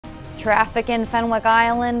Traffic in Fenwick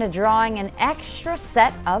Island drawing an extra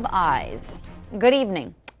set of eyes. Good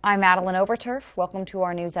evening. I'm Madeline Overturf. Welcome to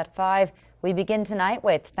our News at 5. We begin tonight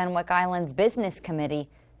with Fenwick Island's Business Committee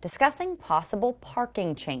discussing possible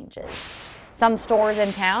parking changes. Some stores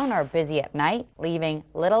in town are busy at night, leaving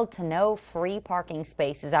little to no free parking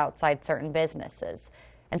spaces outside certain businesses.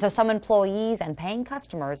 And so some employees and paying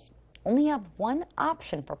customers only have one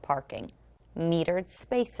option for parking: metered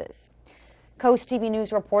spaces. Coast TV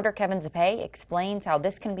News reporter Kevin Zappé explains how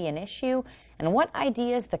this can be an issue and what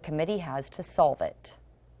ideas the committee has to solve it.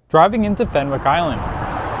 Driving into Fenwick Island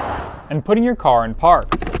and putting your car in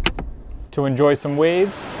park to enjoy some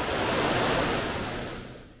waves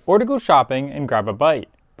or to go shopping and grab a bite.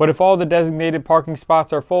 But if all the designated parking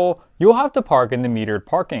spots are full, you'll have to park in the metered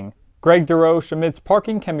parking. Greg DeRoche admits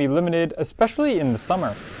parking can be limited, especially in the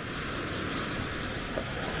summer.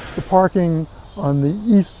 The parking on the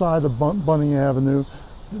east side of Bunning Avenue,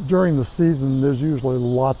 during the season, there's usually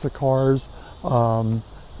lots of cars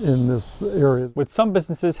in this area. With some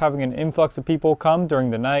businesses having an influx of people come during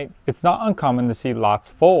the night, it's not uncommon to see lots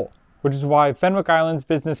full, which is why Fenwick Island's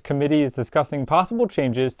Business Committee is discussing possible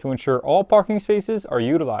changes to ensure all parking spaces are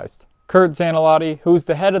utilized. Kurt Zanalotti, who's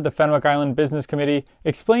the head of the Fenwick Island Business Committee,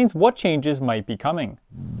 explains what changes might be coming.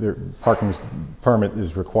 The parking permit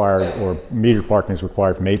is required, or metered parking is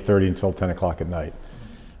required from 8:30 until 10 o'clock at night.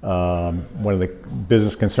 One of the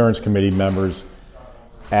Business Concerns Committee members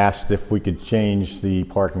asked if we could change the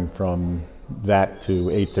parking from that to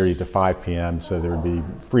 8:30 to 5 p.m. so there would be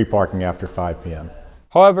free parking after 5 p.m.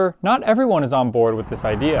 However, not everyone is on board with this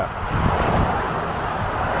idea.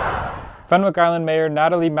 Fenwick Island Mayor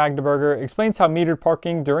Natalie Magdeburger explains how metered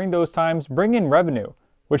parking during those times bring in revenue,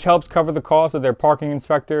 which helps cover the cost of their parking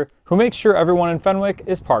inspector, who makes sure everyone in Fenwick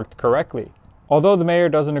is parked correctly. Although the mayor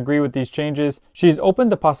doesn't agree with these changes, she's open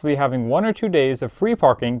to possibly having 1 or 2 days of free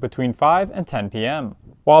parking between 5 and 10 p.m.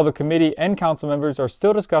 While the committee and council members are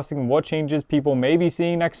still discussing what changes people may be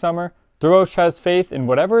seeing next summer, DeRoche has faith in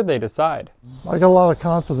whatever they decide. I got a lot of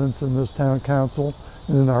confidence in this town council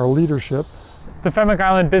and in our leadership. The Fenwick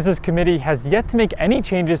Island Business Committee has yet to make any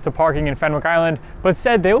changes to parking in Fenwick Island, but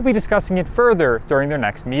said they will be discussing it further during their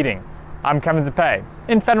next meeting. I'm Kevin Zappé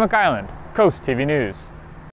in Fenwick Island, Coast TV News.